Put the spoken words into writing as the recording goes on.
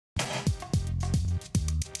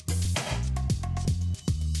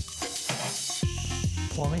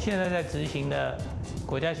我们现在在执行的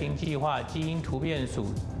国家型计划基因突变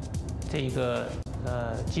署这个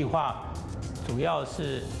计划，主要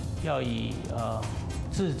是要以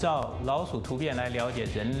制造老鼠突变来了解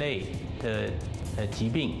人类的疾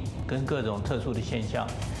病跟各种特殊的现象。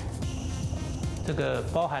这个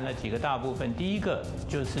包含了几个大部分，第一个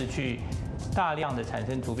就是去大量的产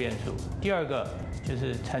生突变数，第二个就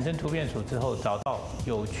是产生突变数之后找到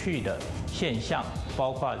有趣的现象，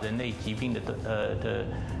包括人类疾病的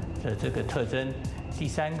这个特征。第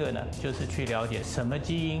三个呢，就是去了解什么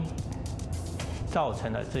基因造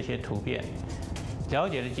成了这些突变。了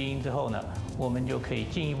解了基因之后呢，我们就可以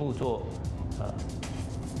进一步做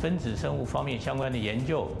分子生物方面相关的研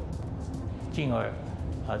究，进而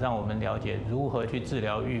让我们了解如何去治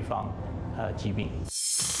疗预防疾病。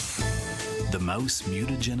The Mouse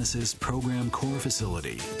Mutagenesis Program Core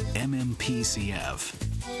Facility, MMPCF,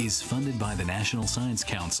 is funded by the National Science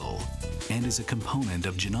Council and is a component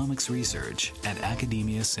of genomics research at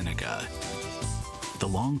Academia Sinica. The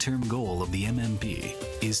long-term goal of the MMP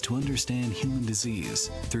is to understand human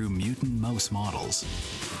disease through mutant mouse models.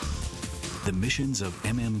 The missions of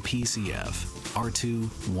MMPCF are to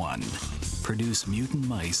 1. Produce mutant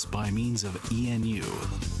mice by means of ENU.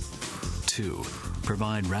 2.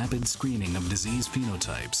 Provide rapid screening of disease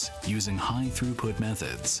phenotypes using high-throughput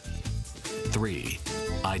methods. 3.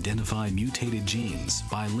 Identify mutated genes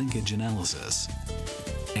by linkage analysis.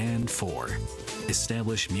 And 4.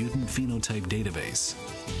 Establish mutant phenotype database.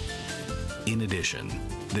 In addition,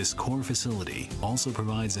 this core facility also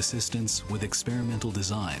provides assistance with experimental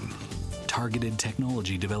design, targeted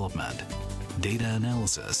technology development, data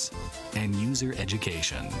analysis, and user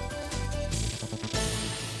education.